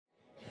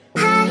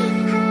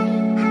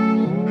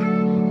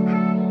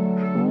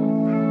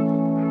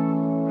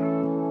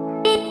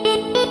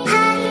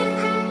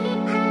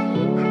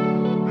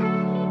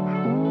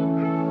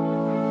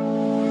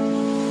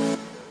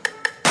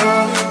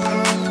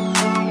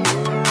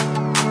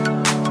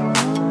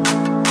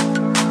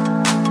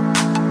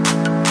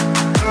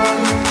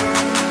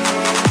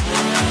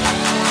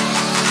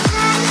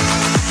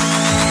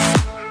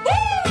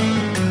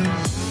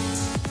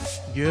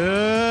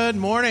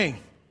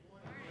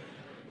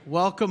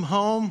Welcome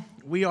home.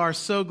 We are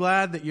so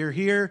glad that you're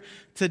here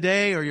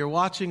today or you're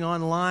watching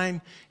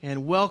online.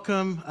 And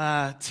welcome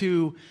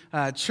to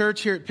church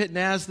here at Pitt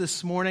Naz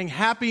this morning.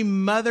 Happy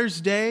Mother's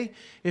Day.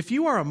 If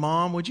you are a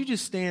mom, would you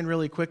just stand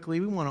really quickly?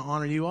 We want to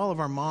honor you. All of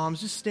our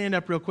moms, just stand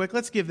up real quick.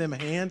 Let's give them a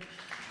hand.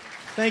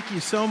 Thank you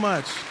so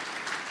much.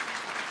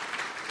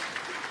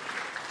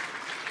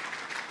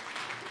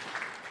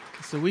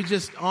 So we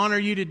just honor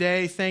you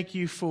today. Thank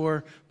you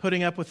for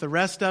putting up with the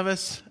rest of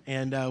us,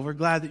 and we're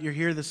glad that you're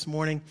here this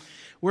morning.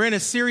 We're in a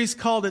series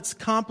called It's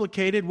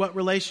Complicated, What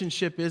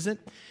Relationship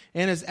Isn't?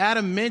 And as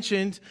Adam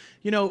mentioned,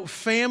 you know,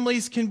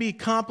 families can be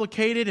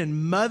complicated,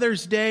 and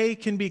Mother's Day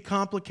can be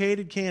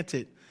complicated, can't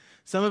it?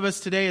 Some of us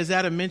today, as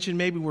Adam mentioned,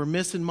 maybe we're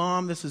missing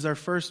mom. This is our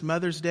first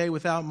Mother's Day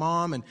without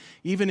mom. And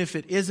even if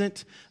it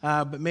isn't,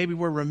 but maybe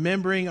we're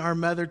remembering our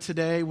mother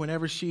today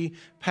whenever she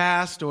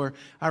passed. Or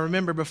I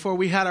remember before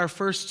we had our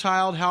first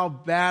child, how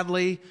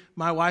badly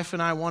my wife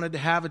and I wanted to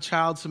have a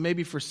child. So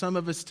maybe for some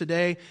of us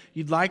today,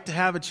 you'd like to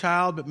have a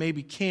child, but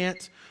maybe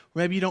can't. Or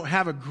maybe you don't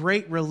have a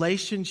great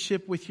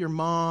relationship with your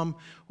mom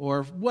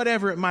or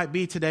whatever it might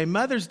be today.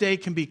 Mother's Day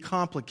can be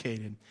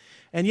complicated.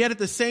 And yet at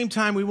the same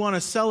time, we want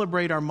to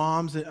celebrate our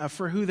moms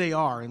for who they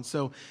are. And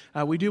so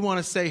we do want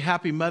to say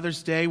Happy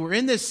Mother's Day. We're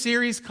in this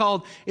series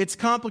called It's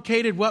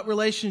Complicated, What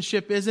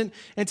Relationship Isn't?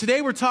 And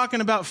today we're talking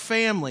about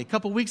family. A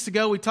couple weeks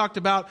ago, we talked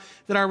about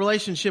that our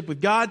relationship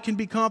with God can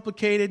be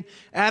complicated.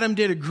 Adam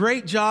did a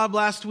great job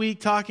last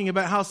week talking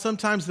about how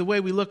sometimes the way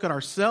we look at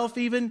ourselves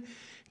even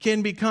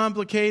can be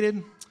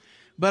complicated.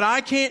 But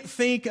I can't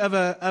think of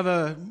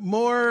a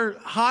more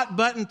hot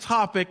button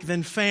topic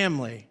than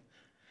family.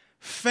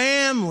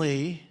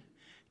 Family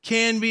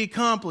can be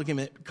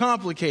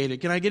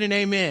complicated. Can I get an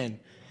amen?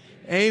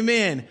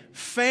 Amen.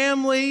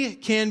 Family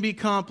can be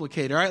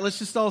complicated. All right, let's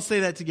just all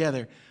say that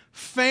together.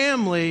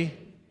 Family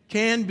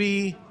can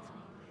be,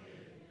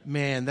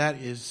 man, that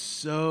is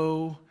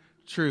so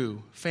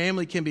true.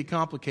 Family can be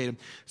complicated.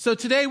 So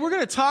today we're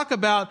going to talk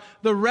about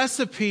the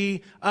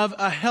recipe of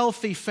a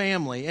healthy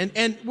family.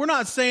 And we're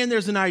not saying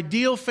there's an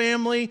ideal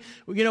family.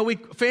 You know,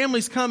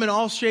 families come in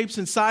all shapes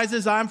and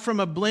sizes. I'm from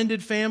a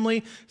blended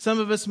family. Some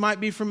of us might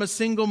be from a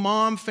single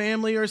mom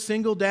family or a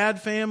single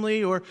dad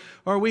family, or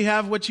we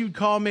have what you'd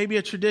call maybe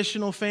a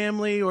traditional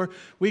family, or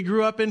we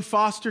grew up in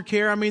foster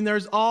care. I mean,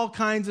 there's all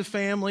kinds of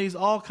families,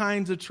 all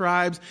kinds of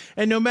tribes.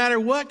 And no matter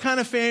what kind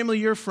of family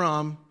you're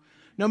from,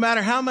 no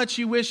matter how much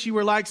you wish you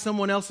were like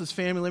someone else's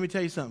family, let me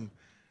tell you something.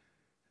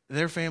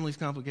 Their family's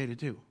complicated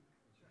too.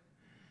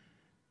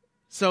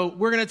 So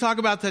we're going to talk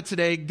about that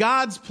today.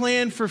 God's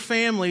plan for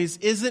families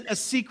isn't a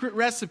secret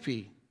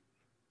recipe.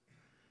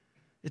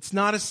 It's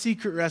not a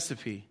secret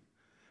recipe.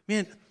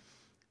 Man,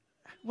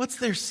 what's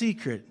their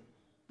secret?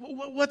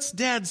 What's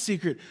Dad's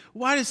secret?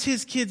 Why does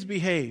his kids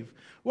behave?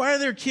 Why are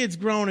their kids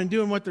grown and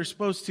doing what they're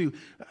supposed to?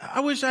 I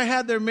wish I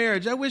had their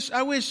marriage. I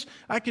wish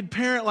I could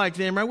parent like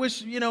them. I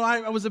wish,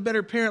 I was a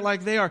better parent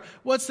like they are.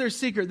 What's their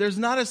secret? There's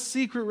not a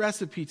secret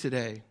recipe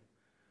today.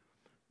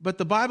 But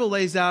the Bible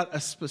lays out a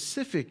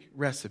specific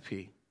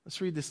recipe. Let's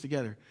read this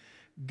together.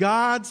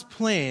 God's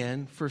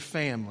plan for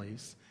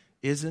families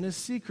isn't a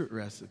secret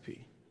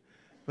recipe,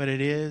 but it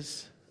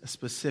is a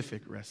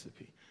specific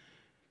recipe.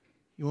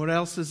 You know what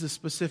else is a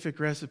specific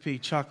recipe?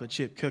 Chocolate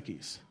chip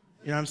cookies.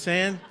 You know what I'm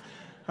saying?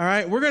 All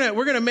right, we're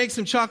gonna make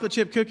some chocolate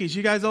chip cookies.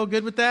 You guys all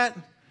good with that?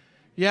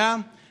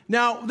 Yeah?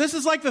 Now, this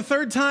is like the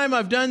third time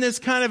I've done this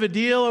kind of a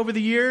deal over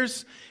the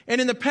years.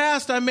 And in the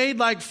past, I made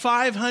like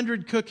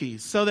 500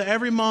 cookies so that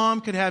every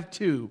mom could have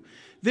 2.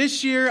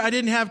 This year, I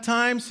didn't have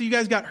time, so you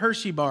guys got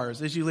Hershey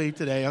bars as you leave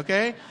today,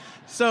 okay?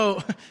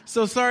 So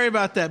sorry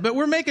about that. But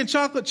we're making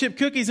chocolate chip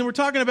cookies, and we're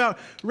talking about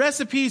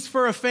recipes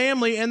for a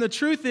family. And the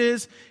truth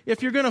is,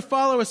 if you're going to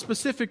follow a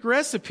specific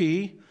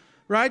recipe,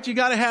 right, you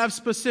got to have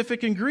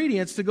specific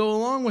ingredients to go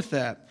along with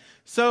that.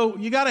 So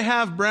you got to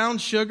have brown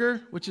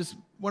sugar, which is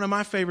one of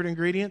my favorite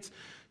ingredients.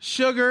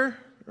 Sugar,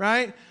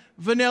 right?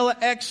 Vanilla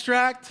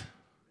extract.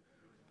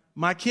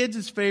 My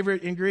kids'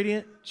 favorite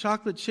ingredient,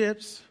 chocolate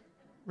chips,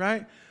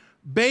 right?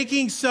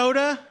 Baking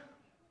soda.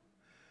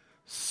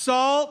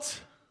 Salt.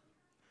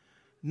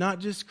 Not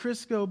just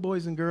Crisco,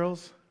 boys and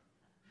girls.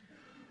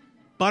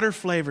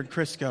 Butter-flavored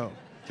Crisco,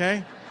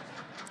 okay?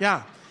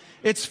 Yeah.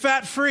 It's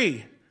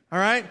fat-free. All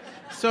right?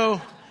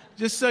 So,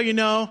 just so you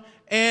know,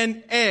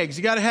 and eggs.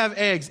 You got to have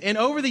eggs. And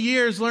over the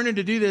years, learning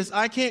to do this,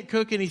 I can't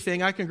cook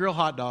anything. I can grill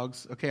hot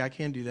dogs. Okay, I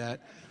can do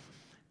that.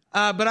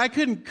 But I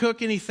couldn't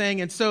cook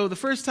anything. And so the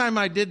first time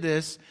I did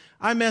this,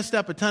 I messed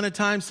up a ton of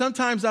times.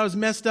 Sometimes I was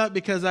messed up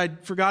because I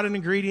forgot an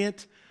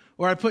ingredient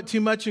or I put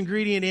too much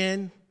ingredient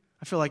in.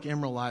 I feel like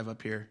Emerald Live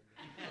up here.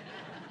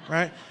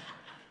 Right?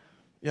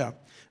 Yeah.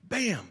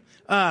 Bam.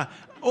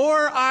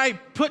 Or I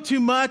put too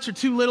much or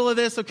too little of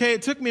this. Okay,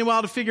 it took me a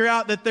while to figure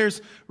out that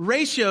there's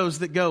ratios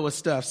that go with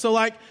stuff. So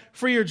like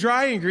for your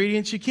dry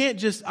ingredients, you can't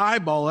just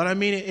eyeball it. I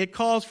mean, it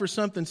calls for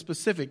something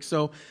specific.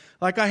 So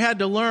like I had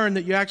to learn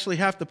that you actually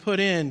have to put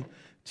in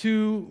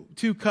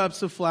two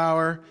cups of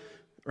flour,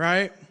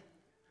 right?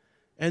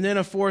 And then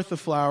a fourth of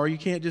flour. You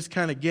can't just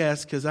kind of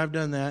guess, because I've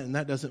done that and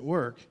that doesn't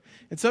work.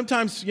 And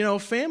sometimes,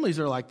 families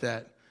are like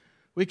that.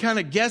 We kind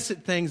of guess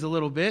at things a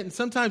little bit, and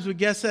sometimes we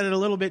guess at it a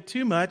little bit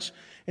too much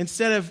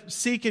instead of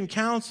seeking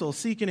counsel,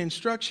 seeking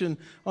instruction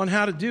on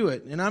how to do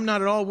it. And I'm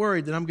not at all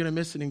worried that I'm going to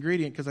miss an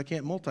ingredient because I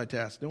can't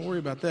multitask. Don't worry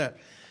about that.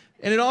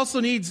 And it also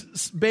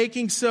needs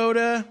baking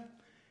soda,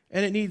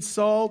 and it needs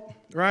salt,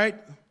 right?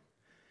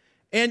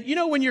 And,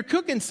 when you're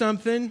cooking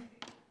something,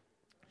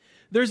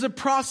 there's a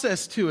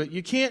process to it.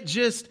 You can't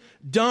just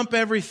dump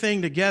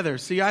everything together.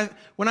 See,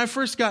 when I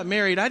first got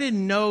married, I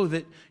didn't know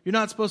that you're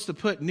not supposed to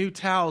put new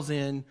towels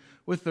in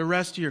with the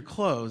rest of your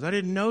clothes. I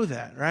didn't know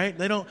that, right?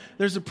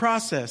 There's a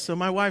process. So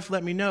my wife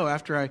let me know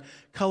after I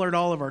colored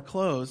all of our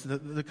clothes,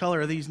 the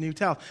color of these new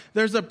towels.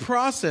 There's a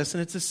process,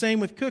 and it's the same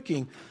with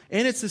cooking.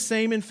 And it's the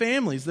same in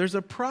families. There's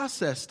a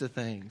process to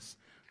things,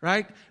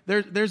 right?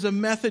 There's a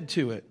method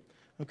to it,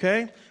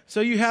 okay?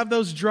 So you have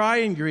those dry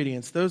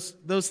ingredients, those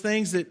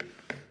things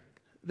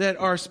that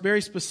are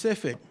very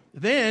specific.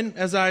 Then,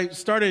 as I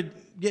started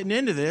getting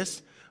into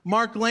this,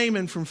 Mark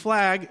Lehman from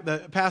Flag,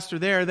 the pastor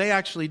there, they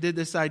actually did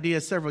this idea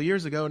several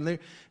years ago, and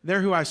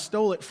they're who I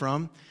stole it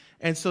from.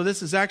 And so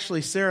this is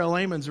actually Sarah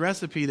Lehman's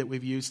recipe that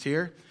we've used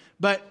here.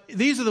 But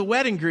these are the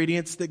wet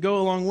ingredients that go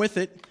along with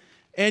it.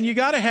 And you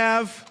got to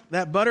have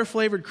that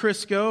butter-flavored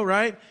Crisco,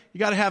 right? You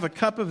got to have a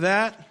cup of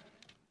that.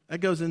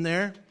 That goes in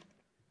there.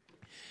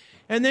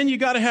 And then you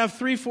got to have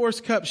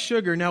 3/4 cup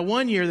sugar. Now,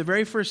 one year, the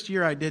very first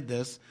year I did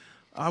this,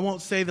 I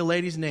won't say the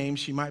lady's name.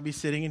 She might be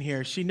sitting in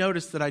here. She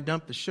noticed that I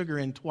dumped the sugar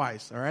in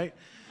twice, all right?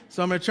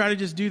 So I'm going to try to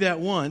just do that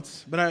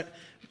once.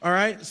 All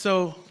right?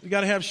 So you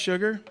got to have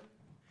sugar.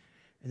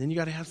 And then you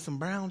got to have some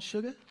brown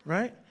sugar,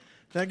 right?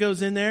 That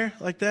goes in there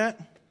like that.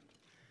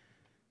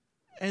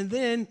 And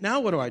then, now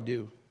what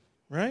do?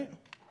 Right?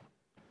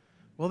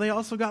 Well, they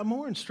also got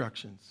more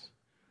instructions.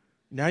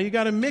 Now you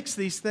got to mix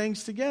these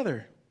things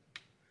together.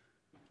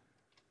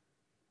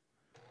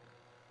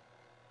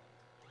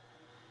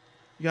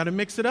 You got to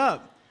mix it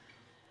up.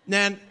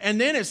 And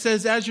then it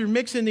says, as you're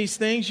mixing these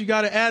things, you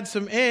got to add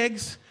some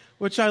eggs,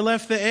 which I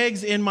left the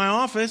eggs in my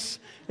office,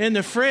 in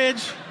the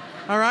fridge.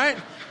 All right?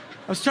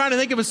 I was trying to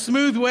think of a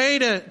smooth way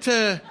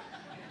to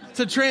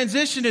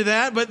transition to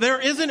that, but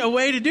there isn't a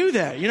way to do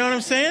that. You know what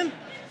I'm saying?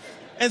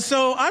 And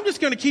so I'm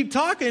just going to keep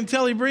talking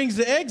until he brings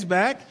the eggs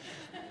back.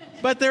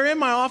 But they're in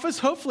my office.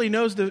 Hopefully he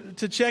knows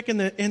to check in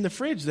the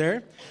fridge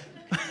there.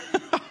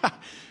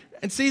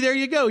 And see, there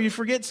you go. You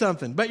forget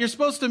something. But you're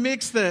supposed to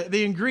mix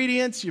the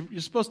ingredients.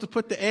 You're supposed to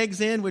put the eggs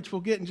in, which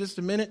we'll get in just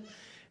a minute.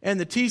 And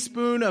the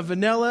teaspoon of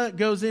vanilla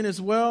goes in as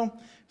well.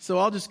 So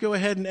I'll just go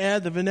ahead and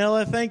add the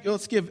vanilla.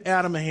 Let's give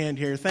Adam a hand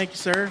here. Thank you,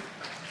 sir.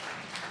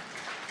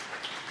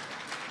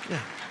 Yeah.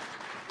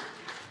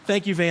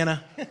 Thank you,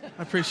 Vanna. I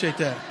appreciate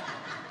that.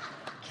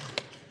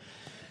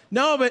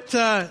 No, but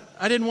I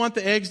didn't want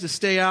the eggs to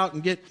stay out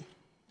and get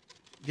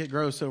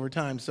gross over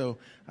time. So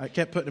I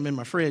kept putting them in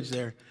my fridge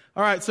there.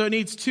 All right, so it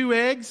needs 2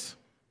 eggs.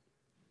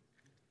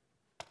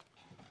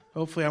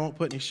 Hopefully I won't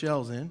put any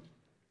shells in.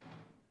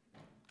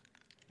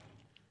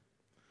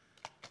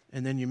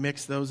 And then you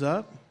mix those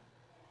up.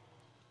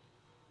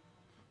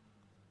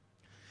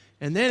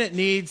 And then it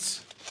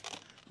needs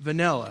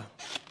vanilla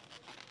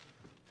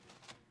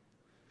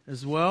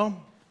as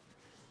well.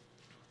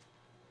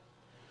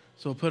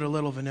 So we'll put a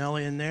little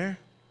vanilla in there.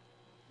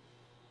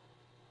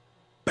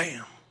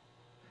 Bam!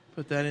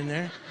 Put that in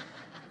there.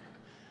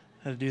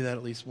 Had to do that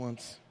at least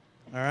once.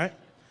 All right?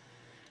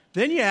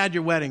 Then you add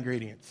your wet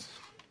ingredients.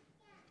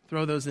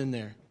 Throw those in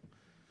there.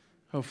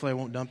 Hopefully I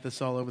won't dump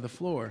this all over the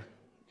floor.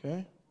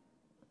 Okay?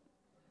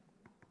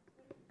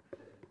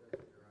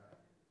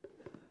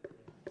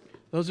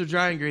 Those are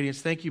dry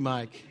ingredients. Thank you,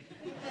 Mike.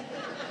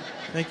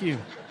 Thank you.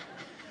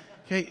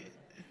 Okay,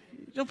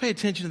 don't pay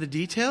attention to the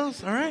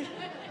details, all right?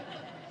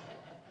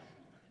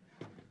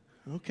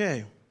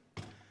 Okay.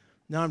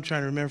 Now I'm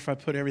trying to remember if I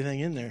put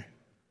everything in there.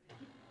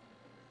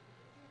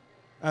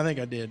 I think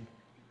I did.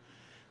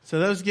 So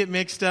those get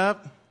mixed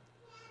up.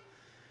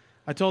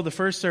 I told the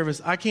first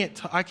service, I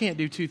can't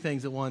do 2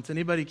 things at once.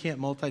 Anybody can't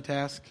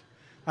multitask?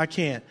 I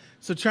can't.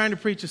 So trying to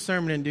preach a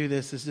sermon and do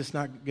this is just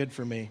not good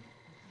for me.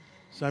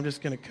 So I'm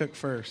just going to cook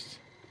first.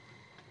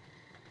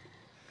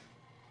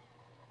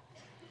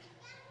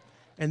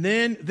 And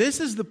then this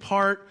is the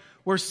part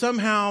where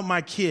somehow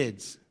my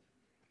kids,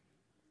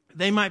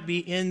 they might be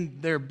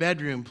in their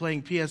bedroom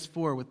playing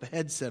PS4 with the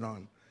headset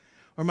on.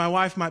 Or my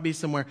wife might be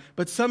somewhere.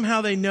 But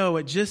somehow they know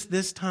at just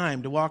this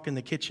time to walk in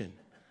the kitchen.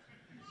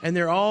 And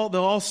they'll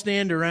all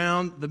stand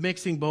around the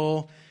mixing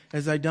bowl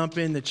as I dump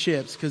in the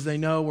chips because they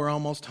know we're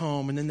almost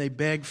home. And then they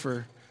beg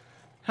for...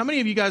 How many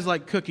of you guys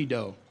like cookie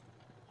dough?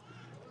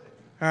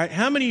 All right.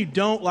 How many of you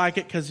don't like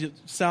it because it's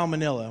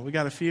salmonella? We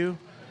got a few?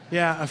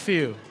 Yeah, a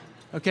few.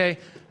 Okay.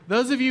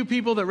 Those of you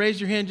people that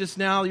raised your hand just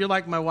now, you're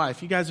like my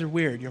wife. You guys are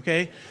weird,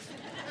 okay?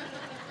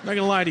 I'm not going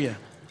to lie to you.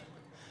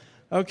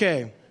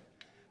 Okay.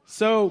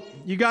 So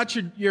you got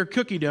your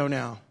cookie dough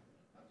now.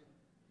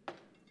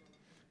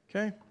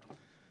 Okay?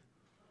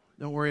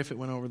 Don't worry if it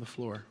went over the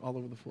floor, all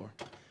over the floor.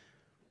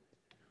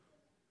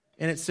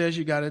 And it says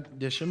you got to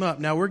dish them up.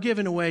 Now, we're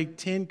giving away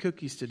 10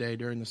 cookies today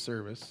during the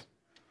service.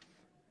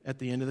 at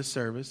the end of the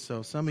service.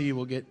 So some of you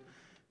will get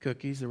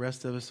cookies. The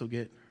rest of us will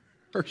get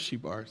Hershey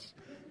bars.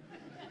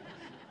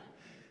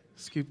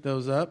 Scoop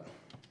those up.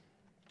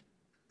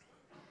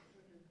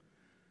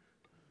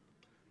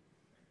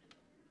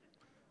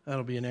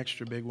 That'll be an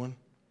extra big one.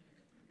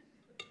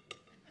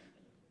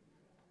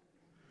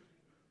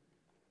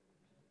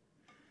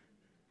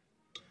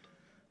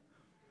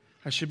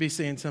 I should be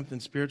saying something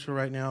spiritual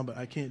right now, but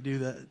I can't do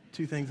that.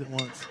 Two things at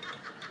once.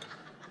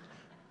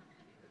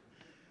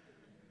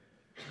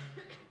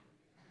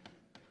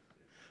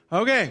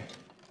 Okay.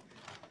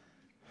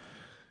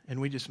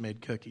 And we just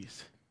made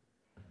cookies.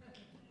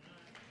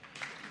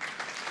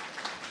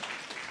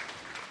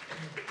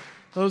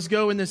 Those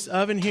go in this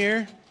oven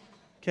here.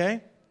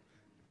 Okay?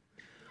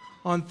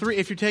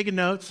 If you're taking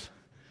notes,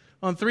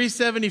 on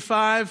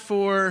 375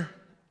 for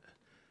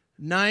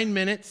 9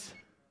 minutes.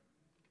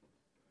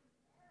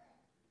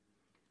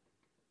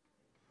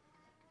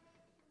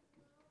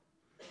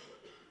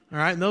 All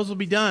right, and those will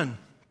be done.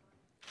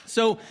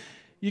 So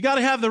you got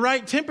to have the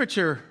right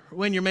temperature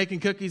when you're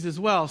making cookies as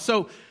well.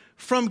 So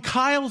from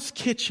Kyle's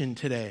Kitchen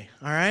today,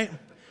 all right,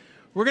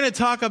 we're going to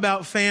talk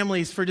about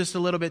families for just a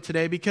little bit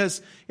today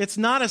because it's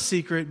not a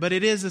secret, but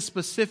it is a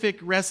specific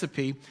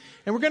recipe.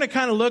 And we're going to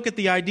kind of look at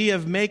the idea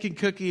of making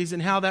cookies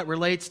and how that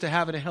relates to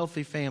having a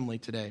healthy family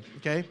today,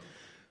 okay?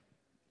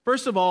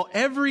 First of all,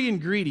 every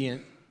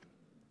ingredient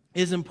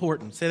is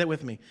important. Say that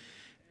with me.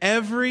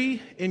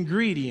 Every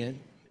ingredient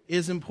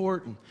is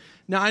important.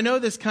 Now, I know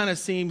this kind of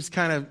seems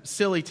kind of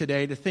silly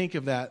today to think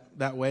of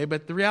that way,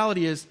 but the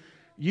reality is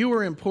you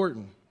are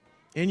important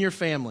in your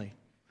family.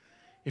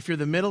 If you're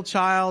the middle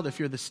child, if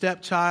you're the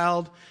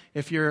stepchild,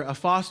 if you're a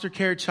foster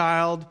care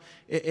child,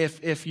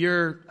 if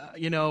you're,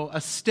 a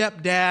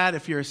stepdad,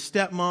 if you're a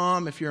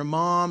stepmom, if you're a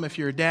mom, if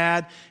you're a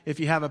dad, if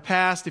you have a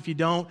past, if you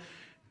don't,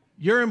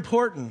 you're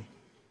important.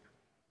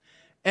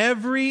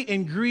 Every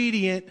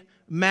ingredient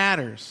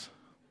matters.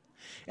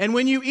 And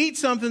when you eat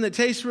something that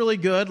tastes really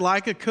good,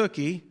 like a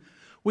cookie,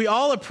 we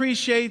all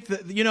appreciate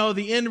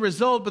the end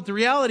result, but the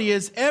reality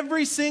is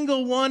every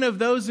single one of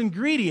those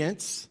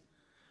ingredients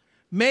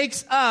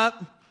makes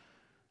up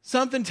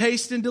something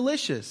tasting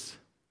delicious.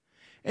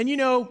 And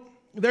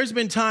there's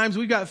been times,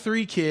 we've got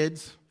 3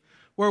 kids,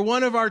 where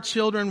one of our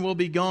children will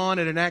be gone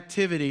at an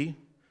activity.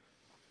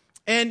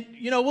 And,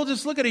 we'll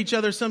just look at each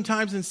other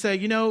sometimes and say,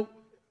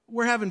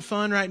 we're having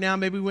fun right now.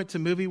 Maybe we went to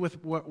a movie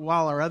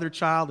while our other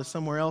child is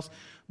somewhere else.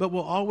 But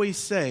we'll always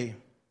say,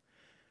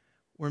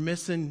 we're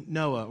missing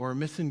Noah, or we're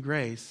missing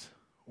Grace,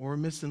 or we're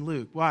missing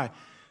Luke. Why?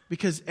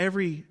 Because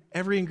every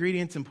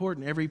ingredient's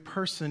important. Every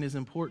person is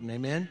important.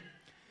 Amen?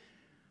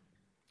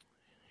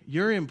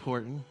 You're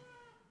important,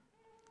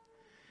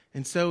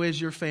 and so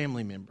is your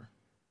family member.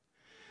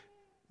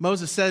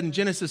 Moses said in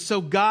Genesis,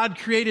 so God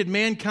created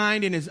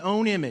mankind in his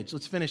own image.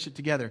 Let's finish it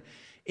together.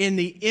 In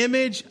the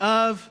image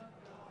of,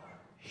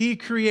 he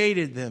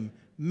created them.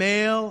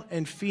 Male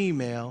and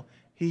female,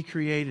 he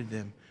created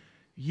them.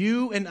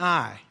 You and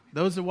I,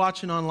 those that are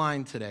watching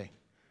online today,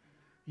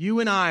 you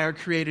and I are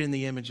created in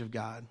the image of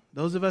God.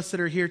 Those of us that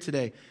are here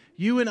today,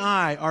 you and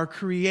I are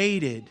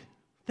created.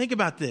 Think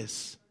about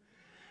this.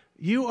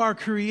 You are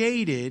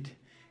created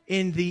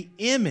in the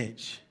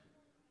image.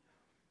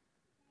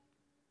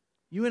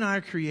 You and I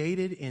are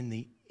created in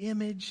the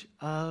image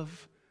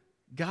of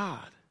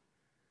God.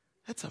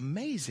 That's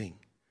amazing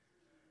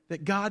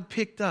that God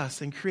picked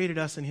us and created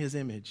us in his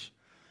image.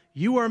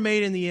 You are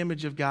made in the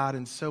image of God,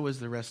 and so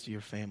is the rest of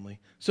your family.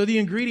 So the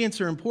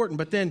ingredients are important,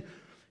 but then,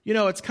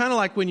 it's kind of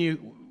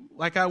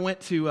like I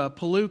went to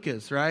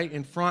Palooka's, right,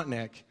 in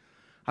Frontenac.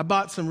 I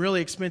bought some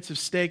really expensive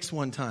steaks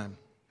one time.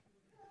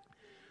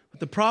 But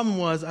the problem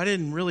was I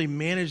didn't really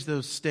manage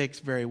those steaks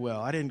very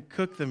well. I didn't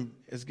cook them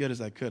as good as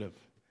I could have.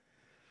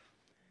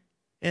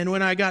 And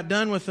when I got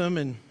done with them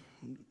and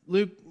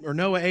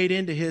Noah ate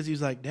into his, he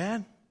was like,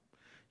 Dad,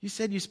 you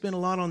said you spent a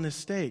lot on this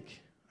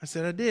steak. I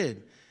said, I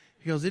did.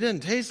 He goes, it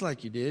didn't taste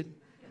like you did.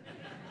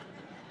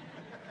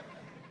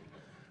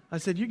 I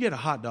said, you get a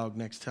hot dog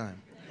next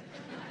time.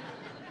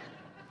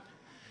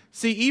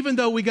 See, even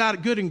though we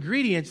got good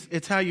ingredients,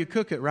 it's how you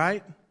cook it,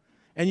 right?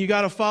 And you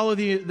got to follow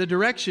the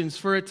directions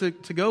for it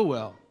to go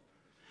well.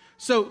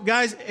 So,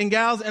 guys and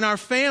gals, in our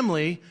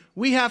family,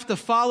 we have to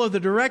follow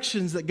the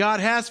directions that God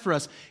has for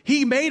us.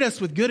 He made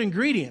us with good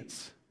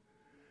ingredients.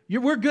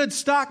 We're good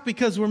stock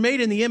because we're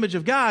made in the image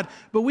of God,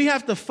 but we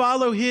have to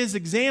follow his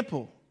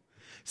example.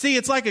 See,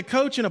 it's like a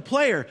coach and a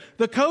player.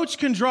 The coach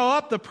can draw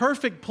up the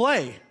perfect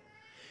play.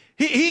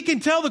 He can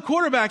tell the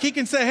quarterback, he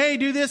can say, hey,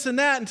 do this and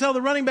that, and tell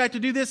the running back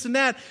to do this and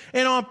that.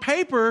 And on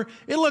paper,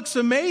 it looks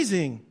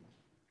amazing.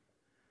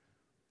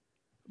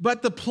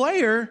 But the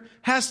player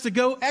has to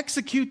go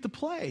execute the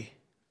play.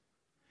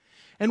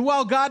 And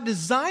while God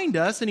designed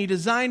us, and he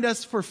designed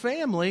us for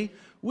family,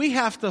 we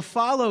have to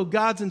follow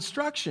God's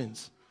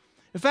instructions.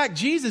 In fact,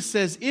 Jesus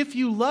says, if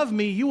you love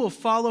me, you will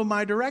follow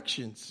my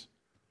directions.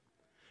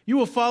 You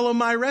will follow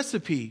my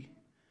recipe.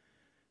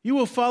 You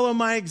will follow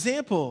my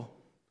example.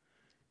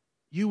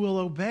 You will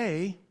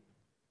obey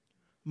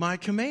my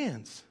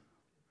commands.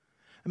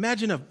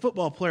 Imagine a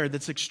football player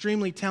that's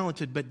extremely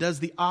talented but does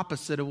the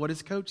opposite of what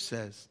his coach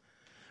says.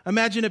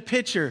 Imagine a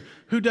pitcher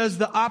who does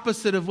the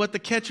opposite of what the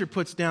catcher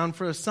puts down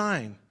for a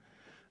sign.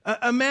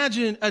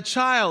 Imagine a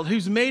child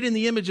who's made in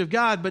the image of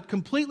God but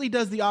completely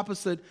does the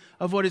opposite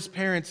of what his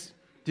parents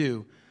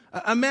do.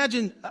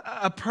 Imagine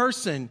a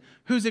person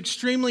who's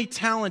extremely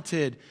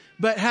talented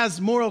but has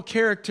moral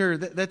character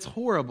that's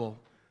horrible.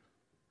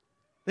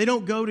 They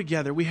don't go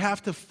together. We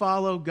have to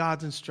follow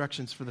God's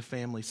instructions for the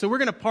family. So we're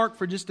going to park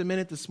for just a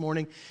minute this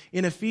morning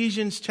in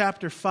Ephesians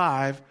chapter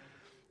 5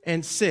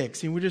 and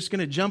 6. And we're just going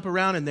to jump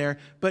around in there.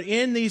 But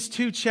in these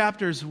two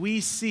chapters,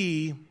 we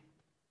see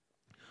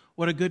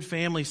what a good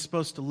family is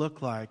supposed to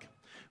look like.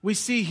 We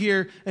see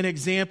here an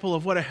example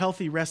of what a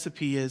healthy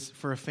recipe is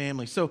for a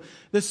family. So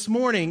this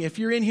morning, if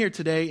you're in here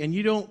today and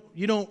you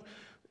don't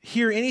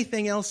hear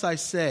anything else I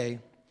say,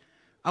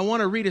 I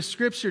want to read a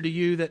scripture to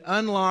you that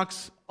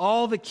unlocks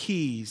all the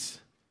keys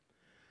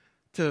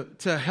to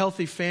a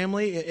healthy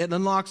family. It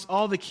unlocks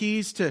all the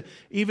keys to,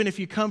 even if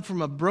you come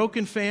from a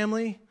broken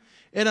family,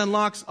 it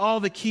unlocks all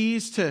the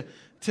keys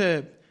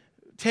to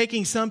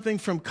taking something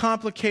from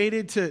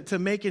complicated to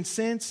making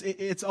sense.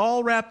 It's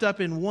all wrapped up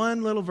in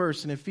one little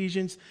verse in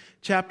Ephesians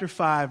chapter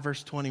 5,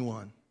 verse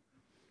 21.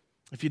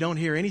 If you don't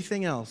hear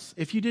anything else,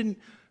 if you didn't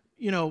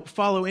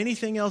follow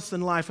anything else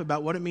in life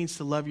about what it means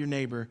to love your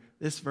neighbor,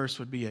 this verse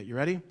would be it. You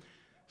ready?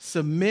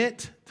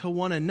 Submit to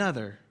one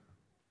another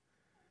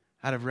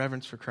out of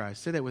reverence for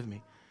Christ. Say that with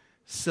me.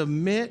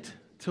 Submit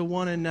to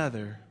one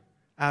another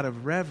out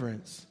of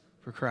reverence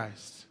for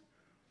Christ.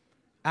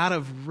 Out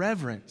of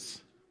reverence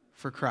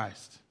for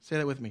Christ. Say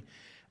that with me.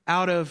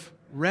 Out of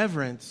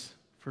reverence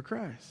for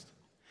Christ.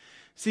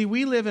 See,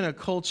 we live in a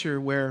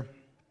culture where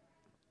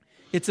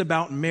it's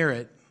about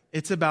merit.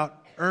 It's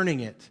about earning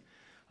it.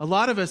 A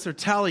lot of us are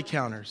tally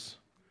counters.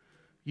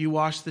 You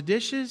wash the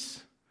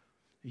dishes.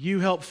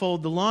 You help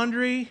fold the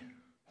laundry.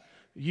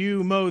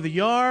 You mow the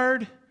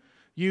yard.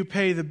 You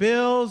pay the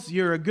bills.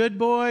 You're a good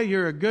boy.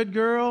 You're a good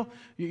girl.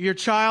 Your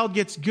child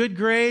gets good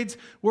grades.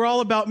 We're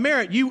all about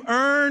merit. You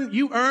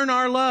earn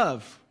our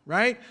love,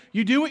 right?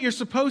 You do what you're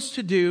supposed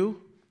to do,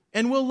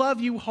 and we'll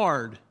love you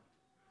hard.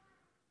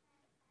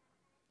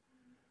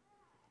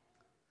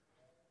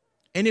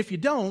 And if you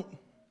don't,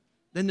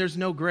 then there's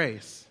no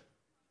grace.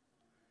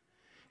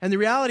 And the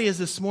reality is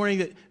this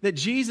morning that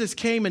Jesus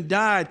came and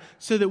died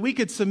so that we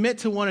could submit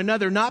to one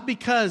another, not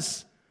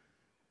because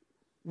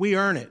we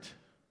earn it,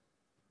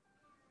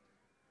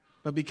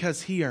 but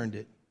because He earned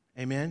it.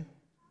 Amen?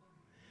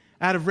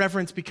 Out of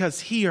reverence because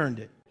He earned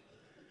it.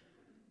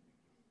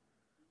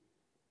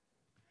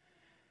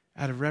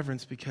 Out of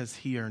reverence because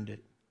He earned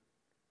it.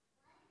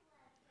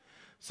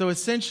 So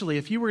essentially,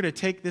 if you were to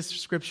take this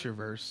scripture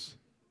verse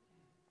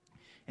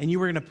and you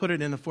were going to put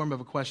it in the form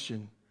of a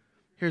question,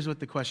 here's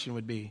what the question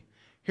would be.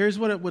 Here's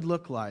what it would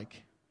look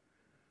like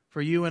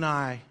for you and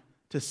I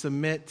to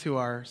submit to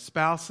our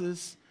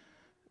spouses,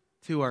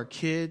 to our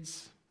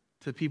kids,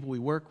 to people we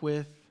work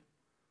with.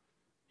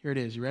 Here it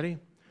is. You ready?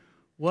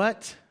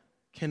 What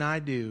can I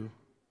do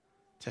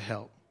to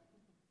help?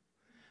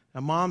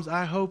 Now, moms,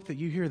 I hope that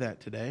you hear that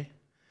today.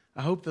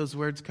 I hope those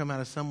words come out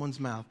of someone's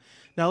mouth.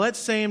 Now, let's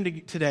say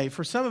them today.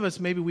 For some of us,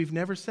 maybe we've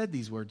never said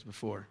these words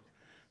before.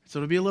 So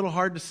it'll be a little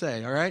hard to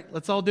say, all right?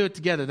 Let's all do it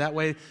together. That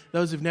way,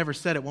 those who've never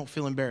said it won't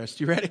feel embarrassed.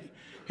 You ready?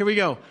 Here we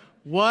go.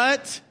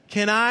 What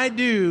can I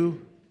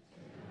do?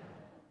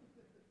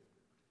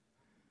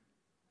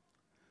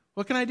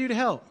 What can I do to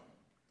help?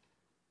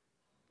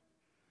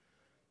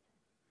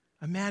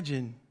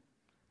 Imagine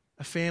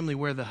a family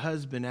where the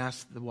husband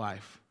asks the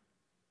wife,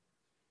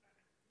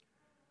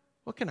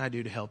 what can I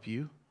do to help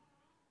you?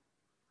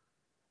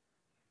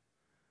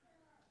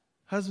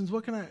 Husbands,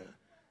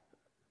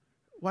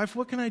 wife,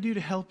 what can I do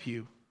to help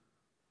you?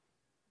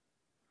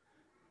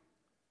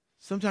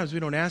 Sometimes we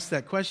don't ask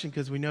that question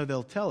because we know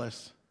they'll tell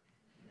us.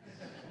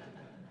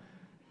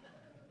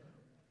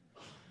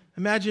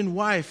 Imagine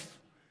wife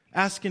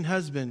asking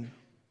husband,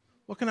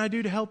 what can I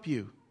do to help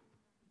you?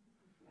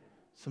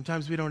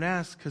 Sometimes we don't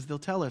ask because they'll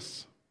tell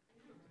us.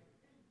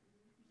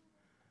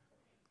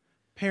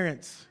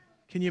 Parents,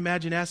 can you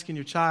imagine asking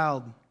your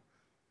child,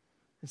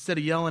 instead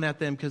of yelling at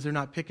them because they're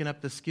not picking up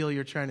the skill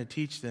you're trying to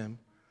teach them,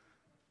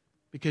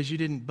 because you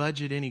didn't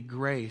budget any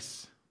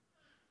grace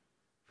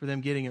for them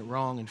getting it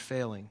wrong and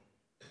failing?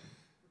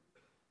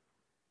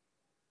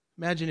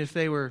 Imagine if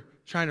they were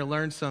trying to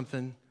learn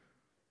something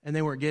and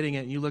they weren't getting it,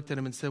 and you looked at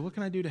them and said, what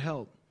can I do to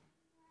help?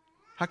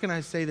 How can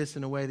I say this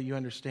in a way that you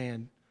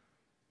understand?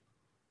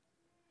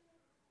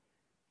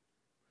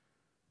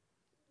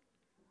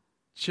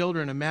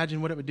 Children,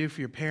 imagine what it would do for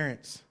your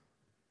parents.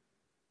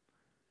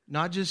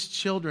 Not just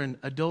children,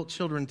 adult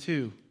children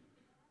too.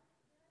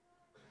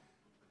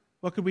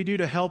 What could we do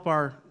to help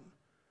our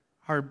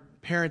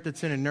parent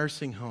that's in a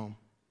nursing home?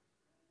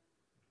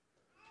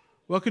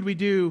 What could we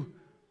do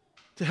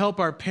to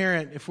help our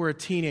parent if we're a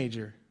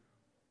teenager?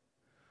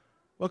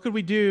 What could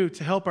we do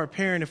to help our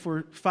parent if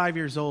we're 5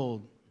 years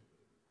old?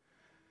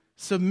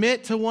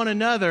 Submit to one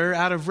another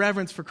out of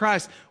reverence for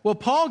Christ. Well,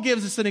 Paul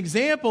gives us an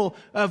example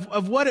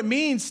of what it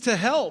means to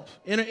help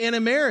in a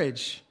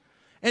marriage.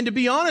 And to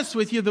be honest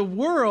with you, the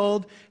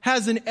world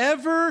has an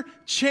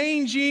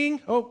ever-changing,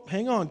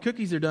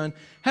 cookies are done,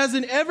 has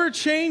an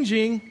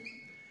ever-changing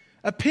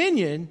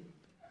opinion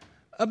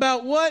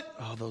about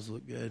those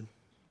look good.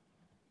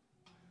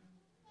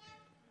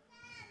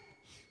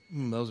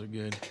 Those are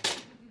good.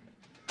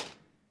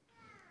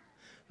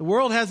 The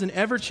world has an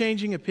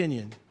ever-changing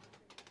opinion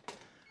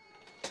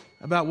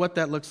about what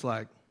that looks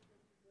like.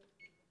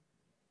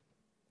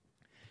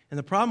 And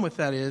the problem with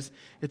that is,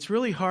 it's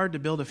really hard to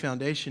build a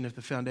foundation if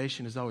the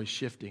foundation is always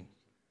shifting.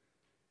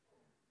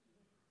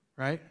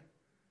 Right?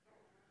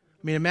 I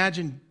mean,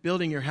 imagine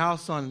building your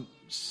house on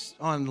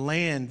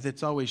land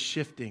that's always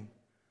shifting.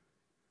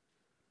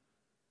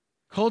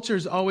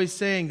 Culture's always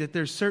saying that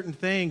there's certain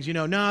things,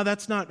 no,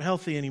 that's not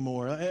healthy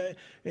anymore.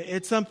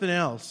 It's something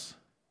else.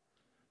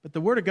 But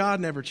the Word of God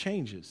never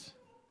changes.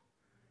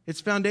 Its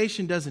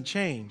foundation doesn't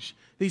change.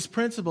 These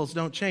principles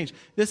don't change.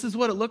 This is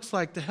what it looks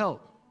like to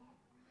help.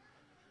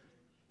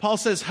 Paul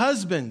says,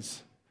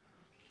 husbands,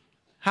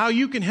 how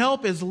you can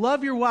help is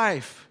love your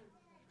wife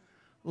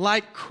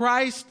like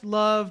Christ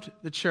loved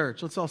the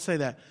church. Let's all say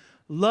that.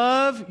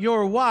 Love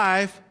your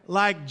wife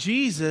like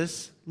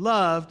Jesus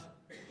loved.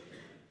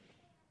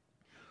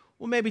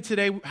 Well, maybe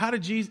today, how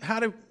did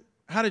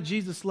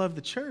Jesus love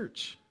the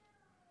church?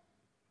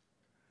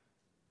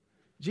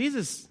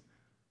 Jesus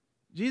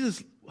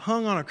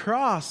hung on a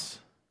cross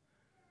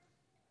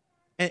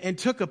and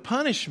took a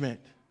punishment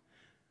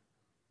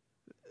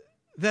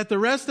that the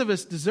rest of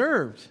us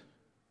deserved.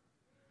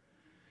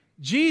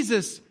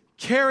 Jesus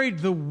carried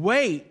the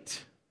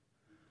weight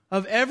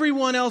of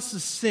everyone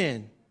else's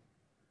sin.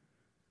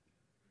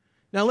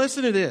 Now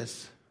listen to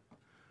this.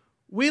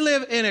 We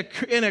live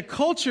in a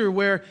culture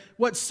where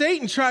what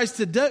Satan tries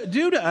to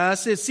do to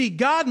us is,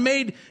 God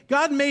made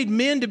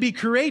men to be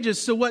courageous,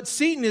 so what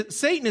Satan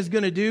is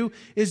going to do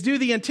is do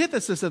the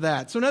antithesis of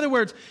that. So in other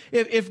words,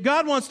 if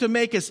God wants to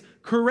make us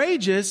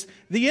courageous,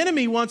 the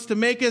enemy wants to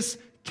make us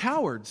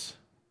cowards.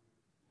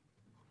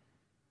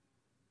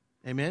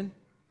 Amen?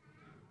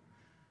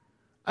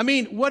 I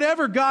mean,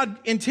 whatever God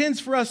intends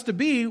for us to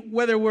be,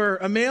 whether we're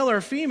a male or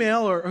a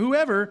female or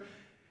whoever,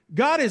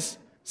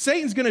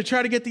 Satan's going to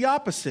try to get the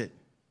opposite.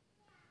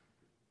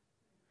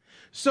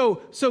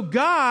 So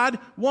God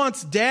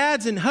wants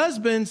dads and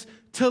husbands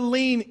to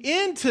lean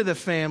into the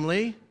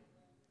family.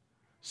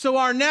 So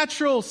our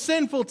natural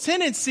sinful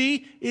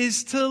tendency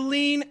is to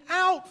lean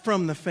out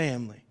from the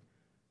family.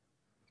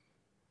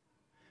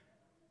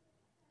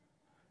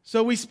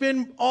 So we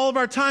spend all of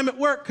our time at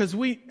work because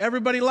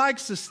everybody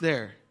likes us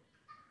there.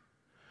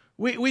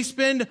 We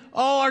spend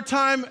all our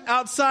time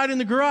outside in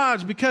the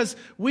garage because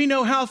we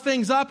know how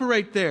things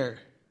operate there.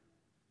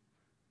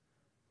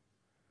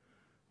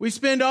 We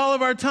spend all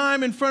of our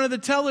time in front of the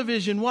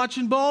television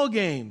watching ball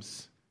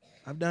games.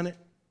 I've done it.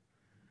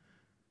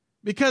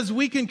 Because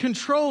we can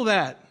control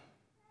that.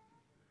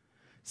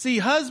 See,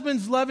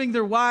 husbands loving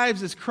their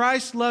wives as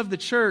Christ loved the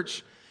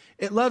church,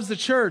 it loves the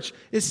church,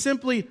 is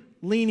simply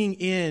leaning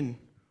in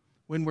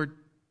when we're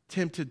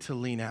tempted to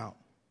lean out.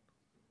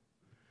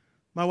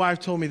 My wife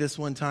told me this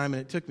one time, and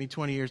it took me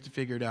 20 years to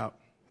figure it out.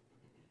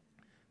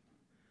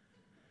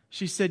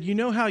 She said, you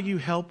know how you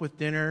help with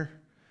dinner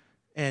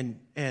and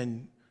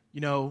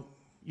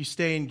you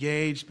stay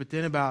engaged, but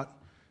then about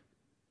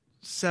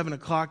 7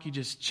 o'clock you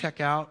just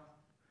check out,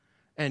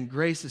 and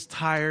Grace is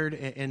tired,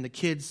 and the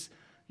kids,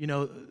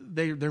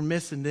 they're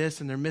missing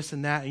this and they're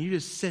missing that, and you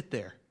just sit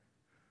there.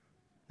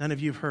 None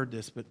of you have heard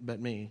this but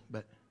me,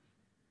 but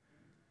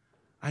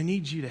I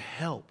need you to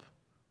help.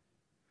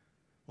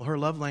 Well, her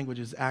love language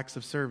is acts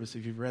of service.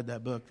 If you've read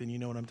that book, then you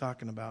know what I'm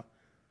talking about.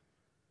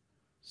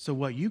 So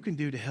what you can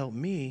do to help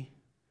me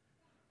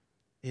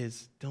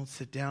is don't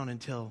sit down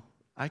until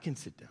I can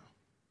sit down.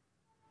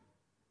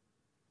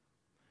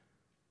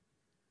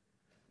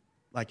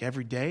 Like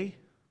every day?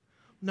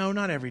 No,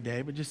 not every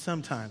day, but just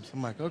sometimes.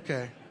 I'm like,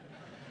 okay.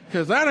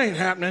 Because that ain't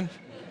happening.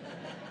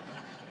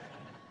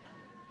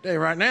 Day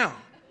right now.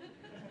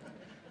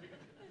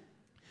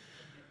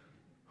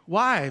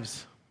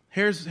 Wives,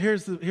 here's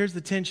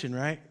the tension,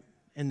 right?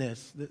 In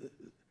this.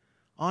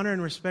 Honor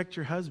and respect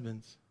your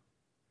husbands.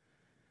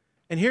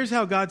 And here's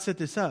how God set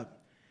this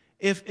up.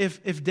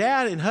 If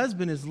dad and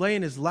husband is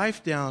laying his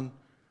life down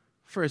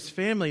for his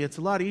family, it's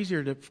a lot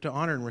easier to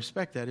honor and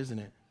respect that, isn't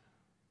it?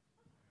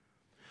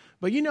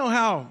 But you know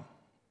how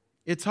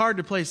it's hard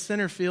to play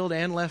center field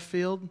and left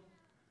field?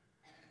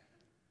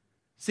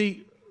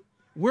 See,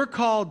 we're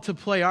called to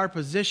play our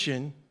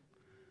position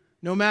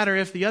no matter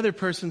if the other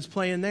person's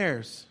playing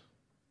theirs.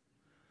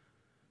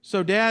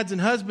 So dads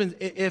and husbands,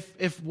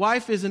 if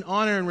wife isn't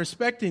honoring and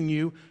respecting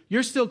you,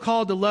 you're still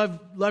called to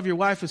love your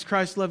wife as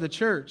Christ loved the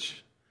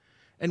church.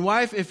 And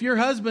wife, if your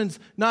husband's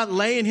not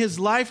laying his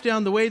life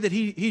down the way that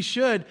he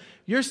should,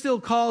 you're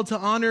still called to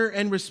honor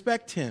and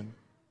respect him.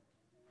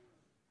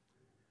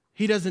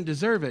 He doesn't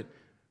deserve it.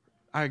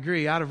 I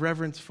agree, out of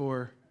reverence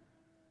for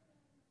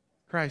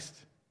Christ.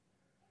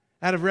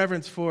 Out of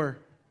reverence for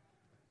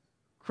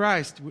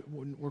Christ.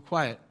 We're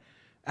quiet.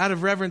 Out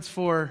of reverence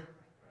for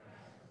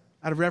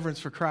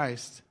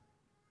Christ.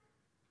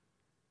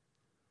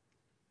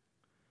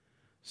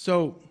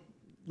 So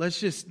let's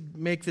just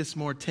make this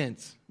more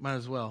tense. Might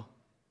as well.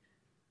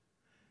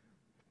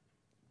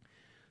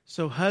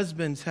 So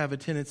husbands have a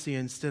tendency,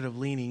 instead of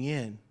leaning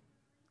in,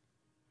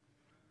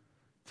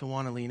 to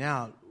want to lean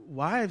out.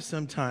 Wives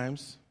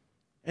sometimes,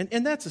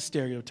 and that's a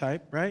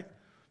stereotype, right?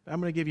 I'm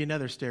going to give you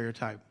another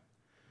stereotype.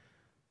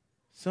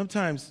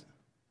 Sometimes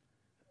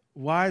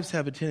wives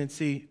have a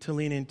tendency to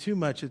lean in too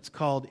much. It's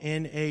called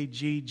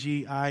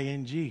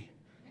nagging.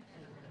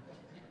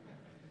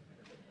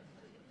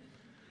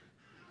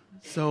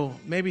 So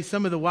maybe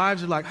some of the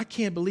wives are like, I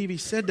can't believe he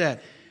said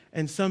that.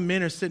 And some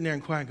men are sitting there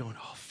and quiet going,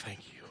 oh, thank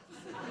you.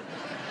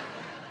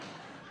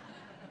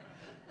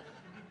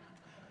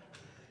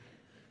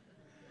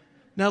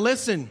 Now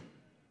listen,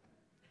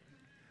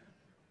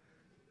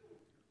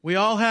 we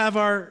all have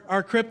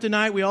our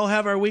kryptonite, we all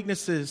have our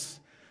weaknesses.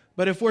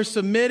 But if we're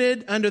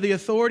submitted under the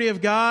authority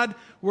of God,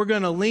 we're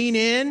going to lean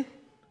in.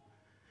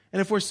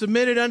 And if we're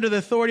submitted under the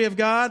authority of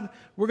God,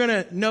 we're going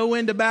to know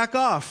when to back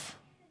off.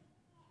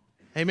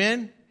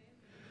 Amen?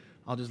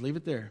 I'll just leave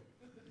it there.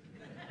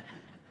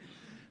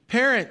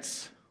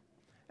 Parents,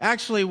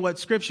 actually what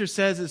Scripture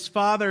says is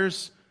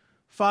fathers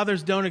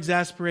don't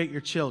exasperate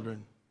your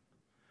children.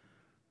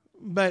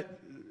 But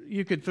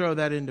you could throw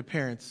that into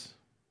parents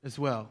as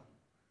well.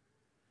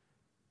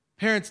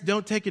 Parents,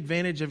 don't take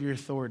advantage of your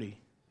authority.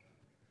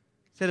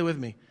 Say that with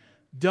me.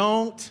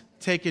 Don't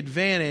take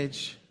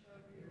advantage.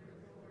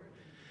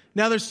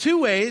 Now, there's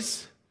two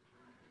ways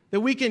that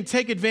we can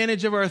take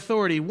advantage of our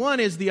authority. One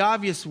is the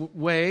obvious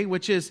way,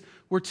 which is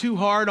we're too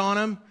hard on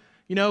them.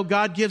 You know,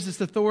 God gives us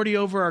authority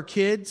over our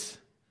kids,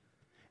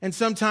 and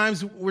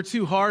sometimes we're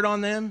too hard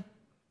on them.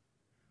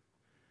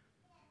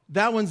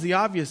 That one's the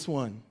obvious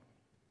one.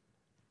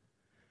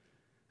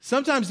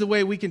 Sometimes the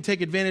way we can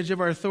take advantage of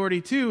our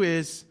authority too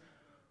is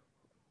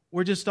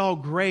we're just all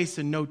grace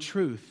and no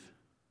truth.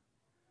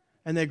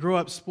 And they grow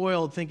up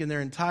spoiled thinking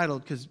they're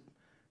entitled because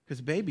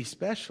baby's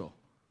special.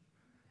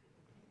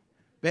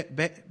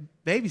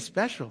 Baby's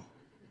special.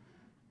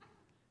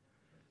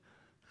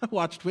 I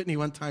watched Whitney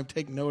one time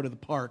take Noah to the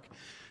park.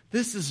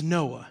 This is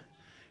Noah.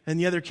 And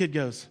the other kid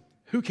goes,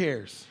 who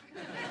cares?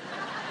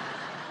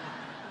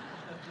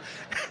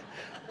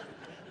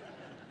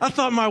 I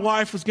thought my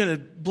wife was going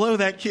to blow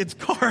that kid's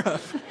car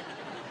up.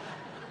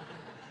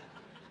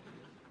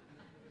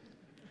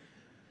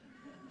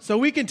 So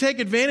we can take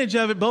advantage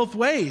of it both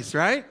ways,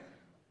 right?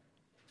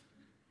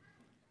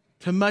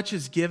 To much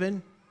is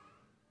given.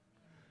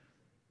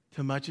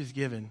 To much is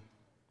given.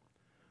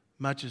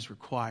 Much is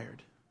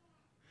required.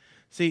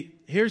 See,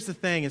 here's the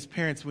thing as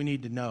parents we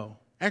need to know.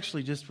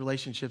 Actually, just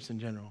relationships in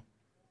general.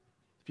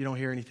 If you don't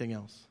hear anything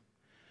else.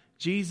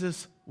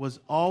 Jesus was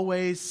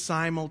always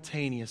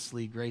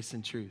simultaneously grace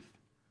and truth.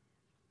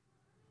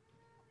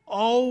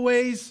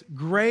 Always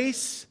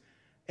grace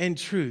and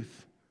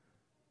truth.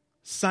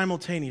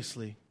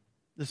 Simultaneously.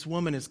 This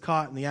woman is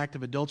caught in the act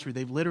of adultery.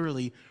 They've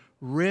literally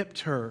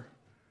ripped her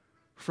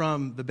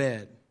from the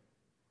bed.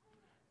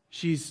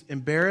 She's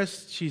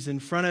embarrassed. She's in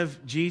front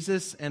of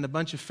Jesus and a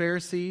bunch of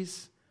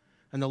Pharisees.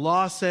 And the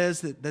law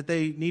says that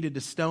they needed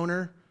to stone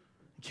her,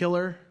 kill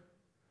her.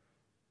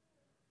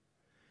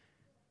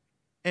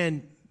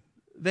 And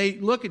they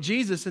look at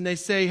Jesus and they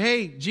say,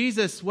 hey,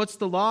 Jesus, what's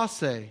the law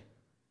say?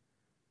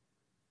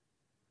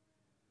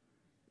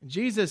 And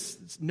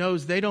Jesus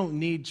knows they don't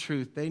need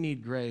truth. They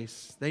need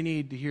grace. They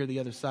need to hear the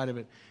other side of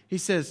it. He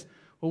says,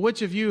 well,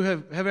 which of you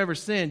have ever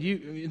sinned?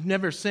 You've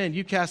never sinned.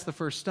 You cast the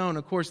first stone.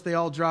 Of course, they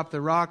all drop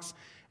their rocks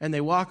and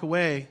they walk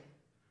away.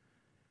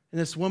 And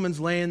this woman's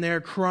laying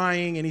there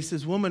crying. And he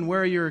says, woman,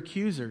 where are your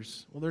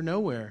accusers? Well, they're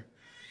nowhere.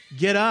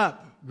 Get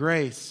up,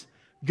 grace.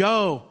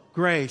 Go,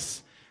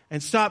 grace.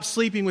 And stop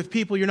sleeping with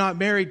people you're not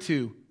married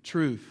to.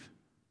 Truth.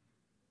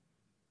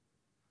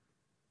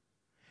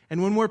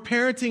 And when we're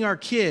parenting our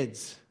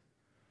kids,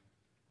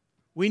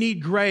 we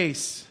need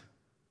grace.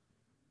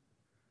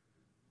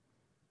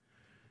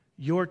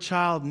 Your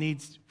child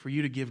needs for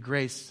you to give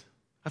grace.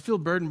 I feel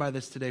burdened by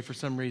this today for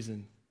some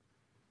reason.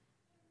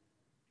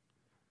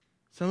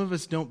 Some of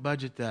us don't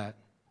budget that.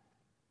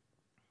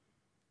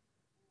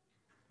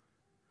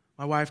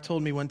 My wife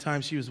told me one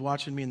time she was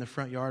watching me in the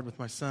front yard with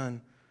my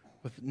son,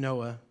 with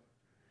Noah.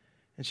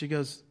 And she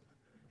goes,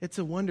 it's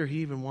a wonder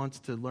he even wants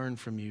to learn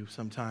from you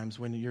sometimes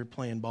when you're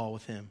playing ball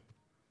with him.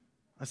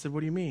 I said,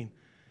 what do you mean?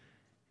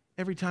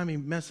 Every time he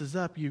messes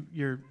up,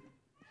 you're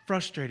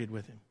frustrated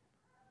with him.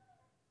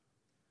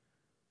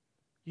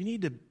 You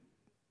need to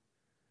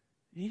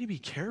be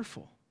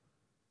careful.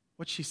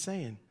 What's she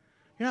saying?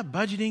 You're not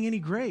budgeting any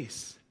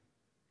grace.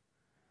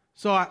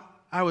 So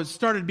I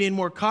started being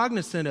more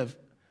cognizant of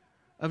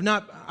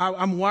not.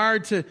 I'm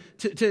wired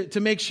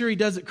to make sure he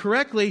does it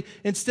correctly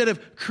instead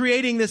of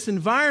creating this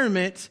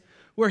environment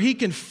where he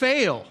can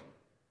fail.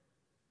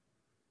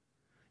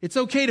 It's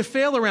okay to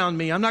fail around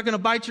me. I'm not going to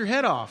bite your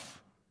head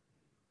off.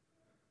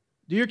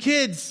 Do your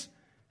kids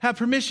have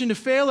permission to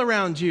fail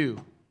around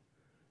you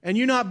and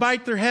you not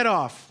bite their head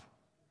off?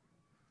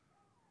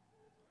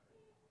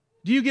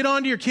 Do you get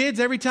on to your kids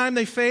every time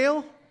they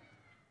fail?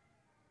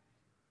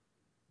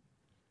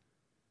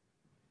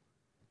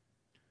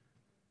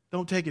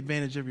 Don't take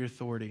advantage of your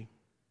authority.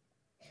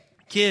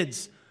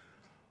 Kids,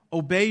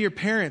 obey your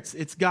parents.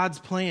 It's God's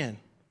plan.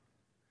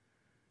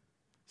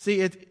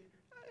 See,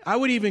 I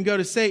would even go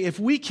to say, if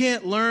we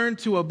can't learn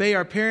to obey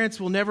our parents,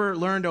 we'll never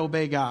learn to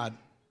obey God.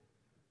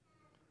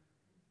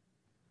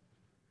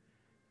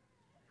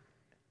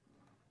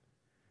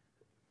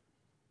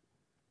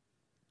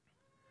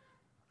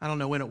 I don't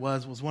know when it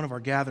was one of our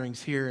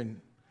gatherings here, and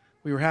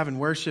we were having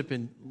worship,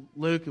 and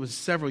Luke, it was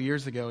several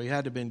years ago, he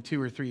had to have been 2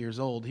 or 3 years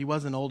old. He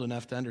wasn't old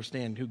enough to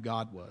understand who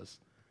God was.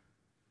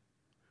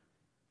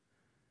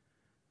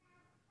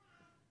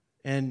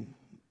 And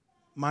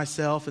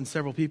myself and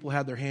several people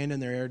had their hand in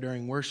their air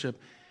during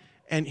worship,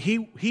 and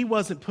he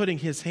wasn't putting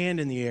his hand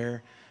in the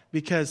air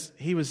because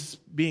he was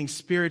being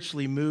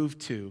spiritually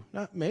moved to.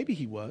 Now, maybe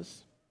he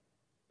was.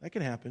 That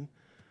could happen.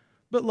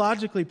 But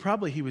logically,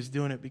 probably he was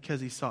doing it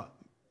because he saw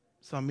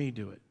me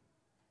do it,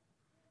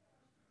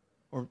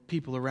 or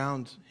people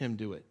around him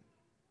do it.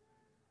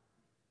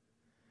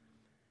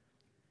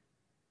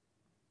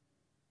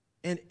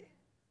 And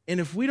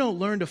if we don't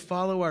learn to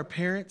follow our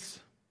parents,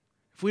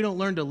 if we don't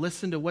learn to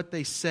listen to what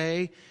they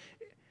say,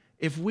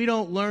 if we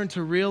don't learn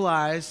to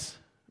realize,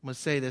 I'm going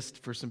to say this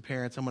for some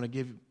parents, I'm going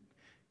to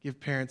give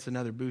parents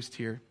another boost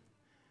here.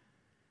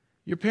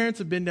 Your parents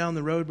have been down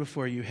the road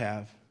before you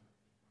have,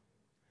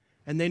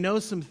 and they know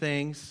some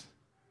things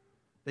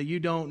that you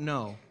don't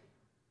know.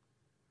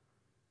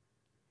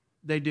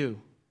 They do.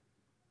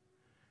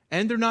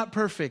 And they're not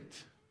perfect,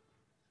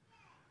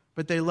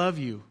 but they love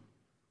you.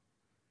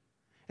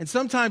 And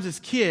sometimes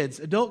as kids,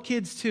 adult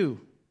kids too.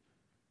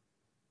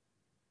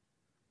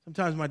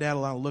 Sometimes my dad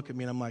will look at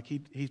me and I'm like,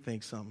 he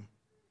thinks something.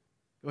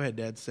 Go ahead,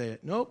 Dad, say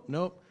it. Nope,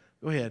 go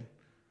ahead.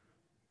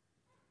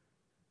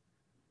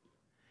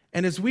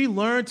 And as we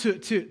learn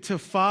to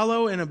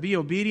follow and be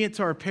obedient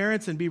to our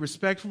parents and be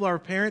respectful of our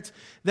parents,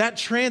 that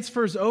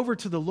transfers over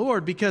to the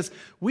Lord because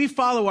we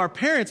follow our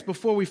parents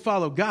before we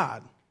follow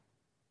God.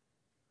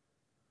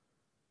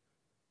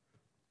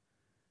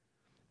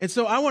 And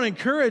so I want to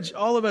encourage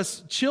all of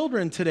us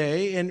children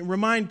today and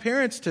remind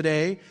parents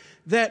today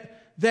that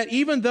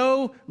even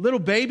though little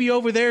baby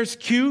over there is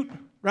cute,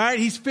 right?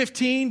 He's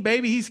 15,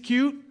 baby, he's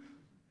cute,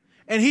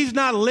 and he's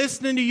not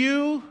listening to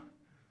you.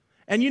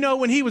 And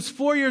when he was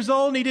 4 years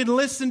old and he didn't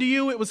listen to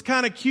you, it was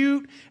kind of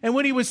cute. And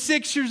when he was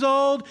 6 years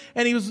old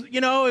and he was,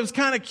 it was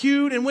kind of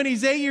cute. And when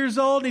he's 8 years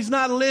old and he's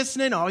not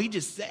listening, he's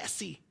just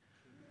sassy.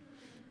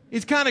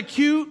 He's kind of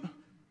cute.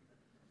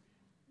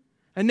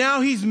 And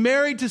now he's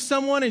married to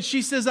someone and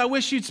she says, I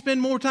wish you'd spend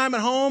more time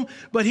at home,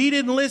 but he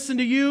didn't listen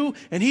to you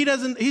and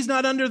he's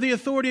not under the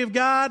authority of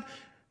God.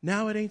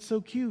 Now it ain't so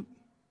cute.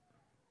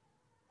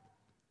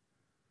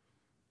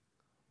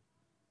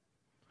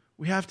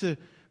 We have to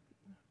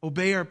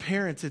obey our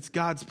parents. It's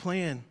God's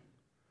plan.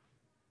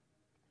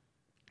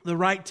 The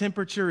right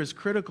temperature is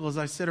critical, as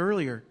I said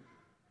earlier.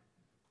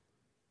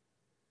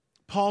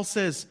 Paul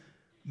says,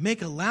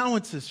 make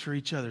allowances for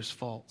each other's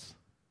faults.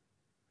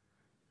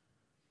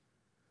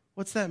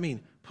 What's that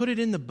mean? Put it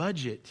in the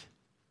budget.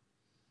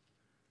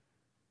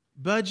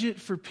 Budget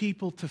for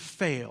people to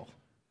fail.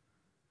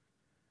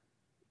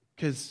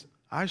 Because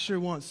I sure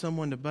want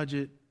someone to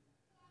budget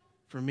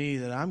for me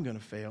that I'm going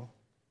to fail.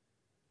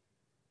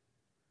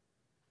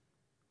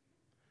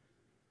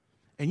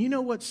 And you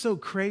know what's so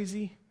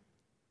crazy?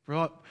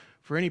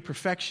 For any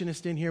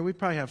perfectionist in here, we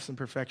probably have some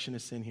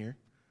perfectionists in here,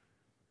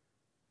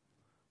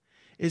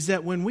 is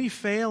that when we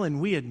fail and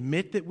we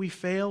admit that we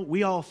fail,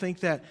 we all think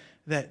that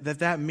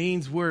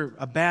means we're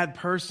a bad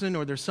person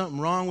or there's something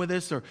wrong with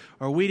us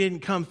or we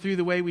didn't come through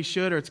the way we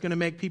should or it's going to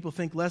make people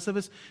think less of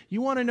us.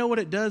 You want to know what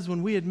it does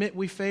when we admit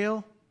we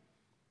fail?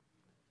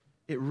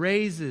 It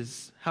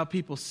raises how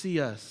people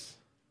see us.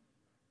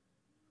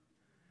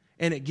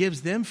 And it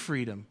gives them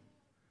freedom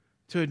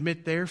to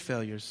admit their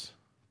failures.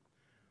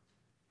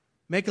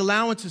 Make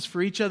allowances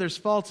for each other's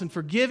faults and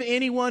forgive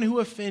anyone who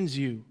offends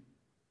you.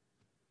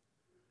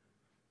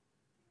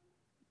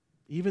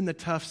 Even the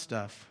tough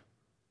stuff.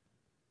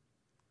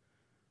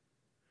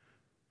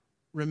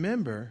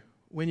 Remember,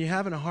 when you're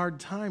having a hard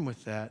time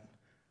with that,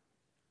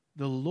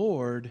 the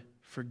Lord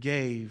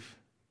forgave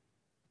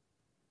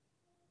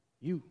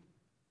you.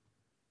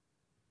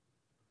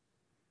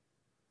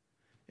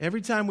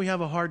 Every time we have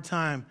a hard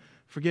time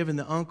forgiving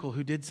the uncle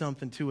who did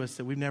something to us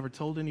that we've never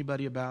told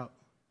anybody about.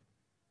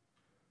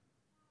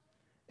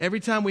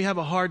 Every time we have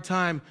a hard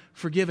time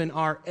forgiving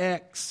our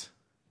ex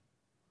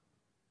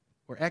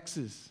or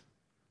exes.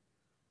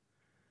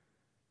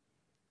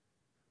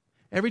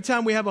 Every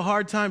time we have a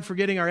hard time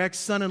forgetting our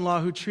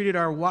ex-son-in-law who treated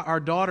our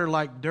daughter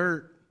like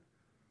dirt.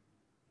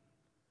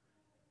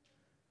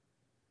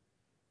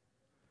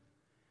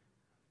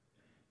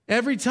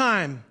 Every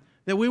time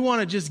that we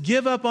want to just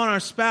give up on our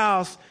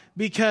spouse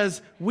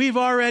because we've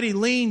already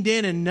leaned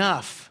in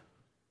enough.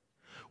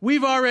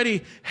 We've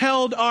already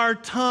held our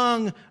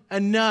tongue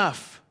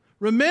enough.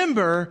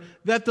 Remember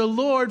that the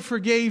Lord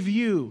forgave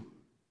you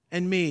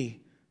and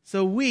me.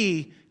 So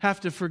we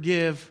have to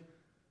forgive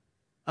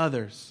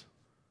others.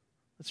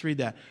 Let's read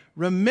that.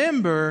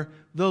 Remember,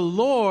 the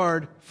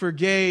Lord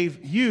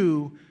forgave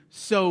you,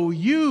 so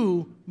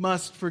you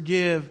must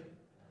forgive.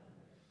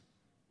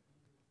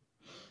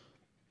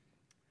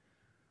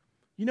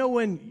 You know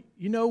when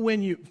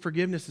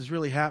forgiveness is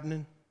really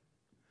happening?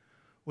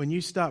 When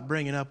you stop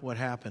bringing up what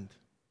happened.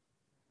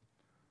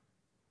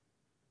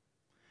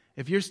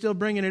 If you're still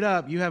bringing it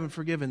up, you haven't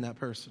forgiven that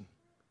person.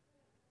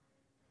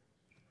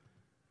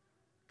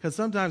 Because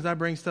sometimes I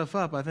bring stuff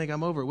up, I think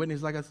I'm over it.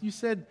 Whitney's like, you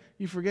said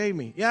you forgave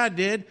me. Yeah, I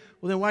did.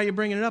 Well, then why are you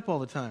bringing it up all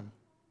the time?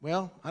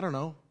 Well, I don't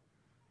know.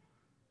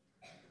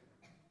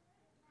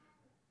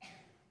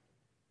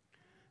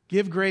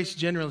 Give grace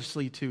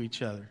generously to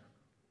each other.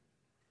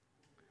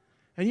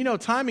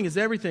 And timing is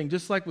everything,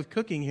 just like with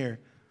cooking here.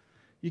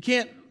 You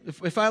can't,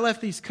 if I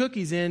left these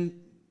cookies in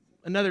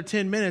another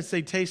 10 minutes,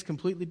 they'd taste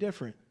completely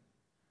different.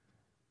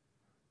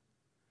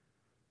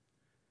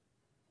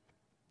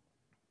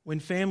 When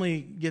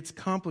family gets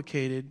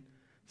complicated,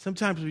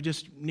 sometimes we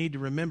just need to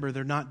remember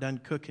they're not done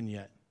cooking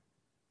yet.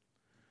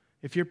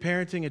 If you're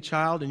parenting a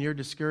child and you're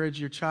discouraged,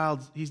 your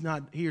child,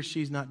 he or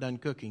she's not done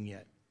cooking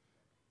yet.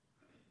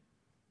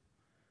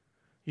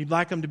 You'd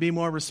like them to be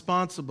more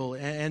responsible,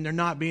 and they're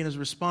not being as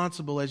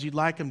responsible as you'd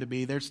like them to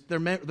be. Their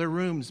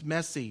room's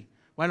messy.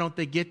 Why don't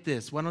they get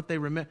this? Why don't they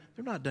remember?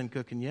 They're not done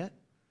cooking yet.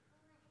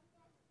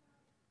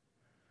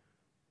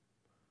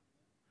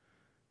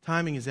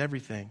 Timing is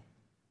everything.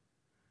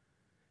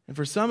 And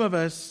for some of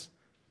us,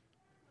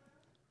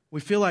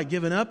 we feel like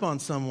giving up on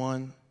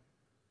someone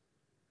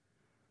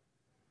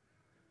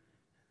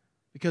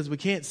because we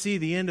can't see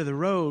the end of the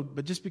road.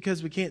 But just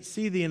because we can't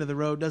see the end of the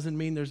road doesn't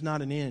mean there's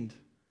not an end.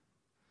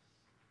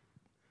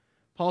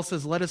 Paul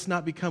says, let us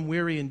not become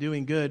weary in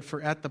doing good,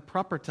 for at the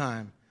proper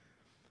time,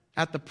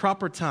 say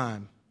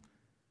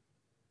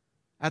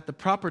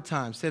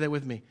that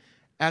with me,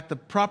 at the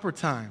proper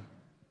time,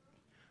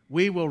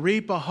 we will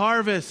reap a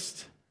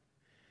harvest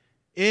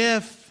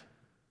if,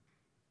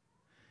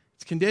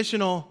 it's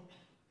conditional,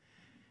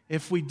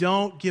 if we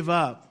don't give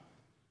up.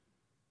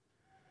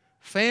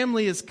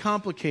 Family is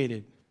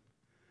complicated,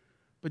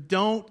 but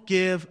don't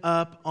give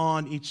up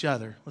on each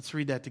other. Let's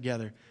read that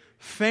together.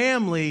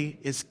 Family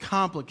is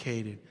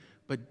complicated,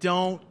 but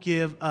don't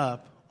give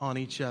up on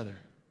each other.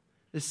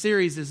 This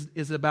series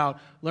is about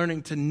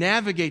learning to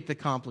navigate the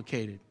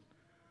complicated,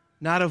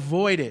 not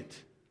avoid it.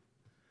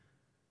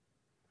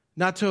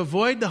 Not to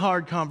avoid the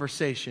hard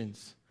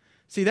conversations.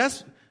 See,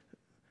 that's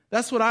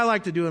what I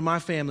like to do in my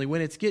family. When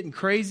it's getting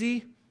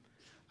crazy,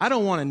 I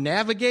don't want to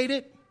navigate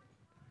it.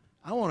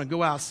 I want to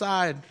go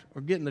outside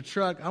or get in the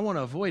truck. I want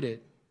to avoid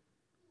it.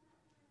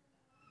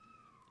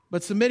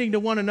 But submitting to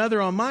one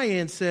another on my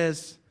end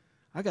says,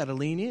 I got to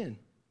lean in.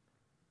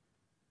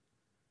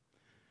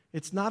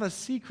 It's not a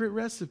secret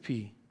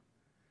recipe.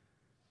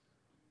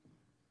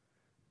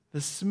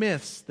 The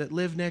Smiths that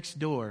live next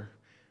door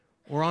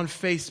or on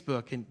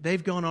Facebook, and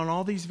they've gone on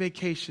all these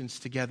vacations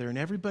together, and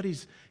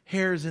everybody's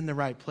hair is in the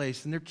right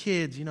place, and their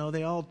kids,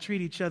 they all treat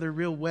each other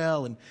real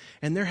well,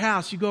 and their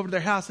house, you go over to their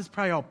house, it's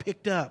probably all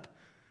picked up,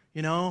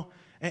 and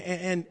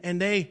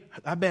they,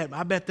 I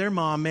bet their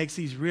mom makes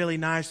these really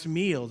nice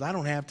meals. I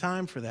don't have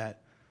time for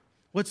that.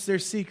 What's their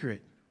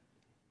secret?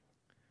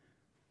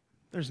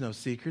 There's no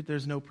secret.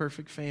 There's no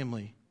perfect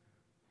family.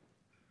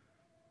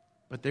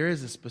 But there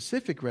is a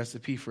specific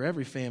recipe for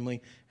every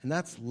family, and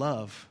that's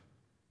love.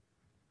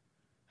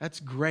 That's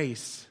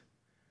grace.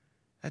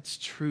 That's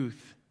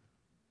truth.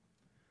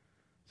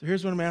 So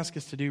here's what I'm going to ask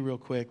us to do real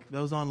quick.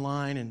 Those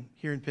online and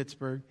here in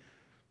Pittsburgh,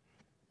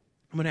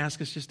 I'm going to ask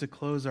us just to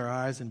close our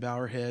eyes and bow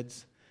our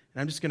heads.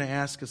 And I'm just going to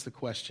ask us the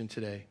question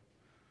today.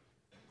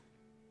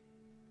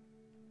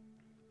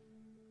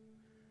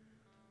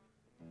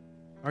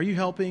 Are you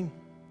helping?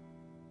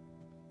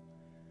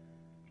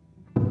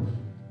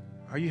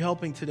 Are you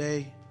helping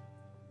today?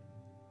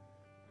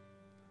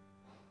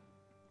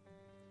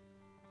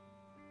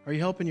 Are you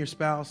helping your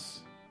spouse?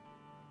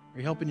 Are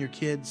you helping your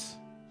kids?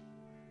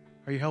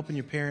 Are you helping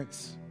your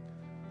parents?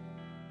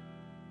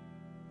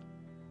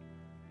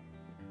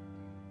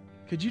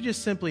 Could you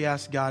just simply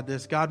ask God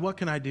this? God, what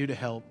can I do to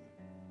help?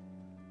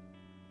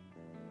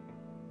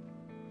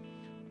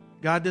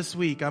 God, this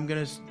week, I'm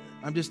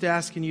just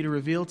asking you to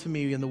reveal to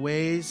me in the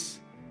ways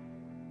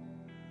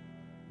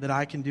that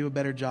I can do a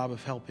better job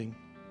of helping.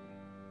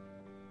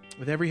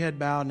 With every head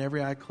bowed and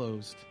every eye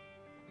closed.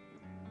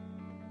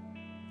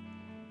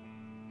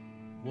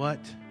 What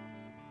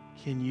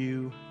can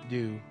you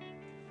do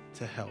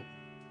to help?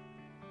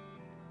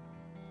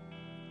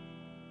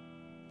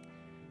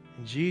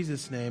 In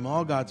Jesus' name,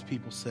 all God's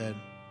people said,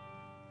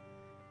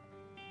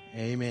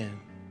 amen.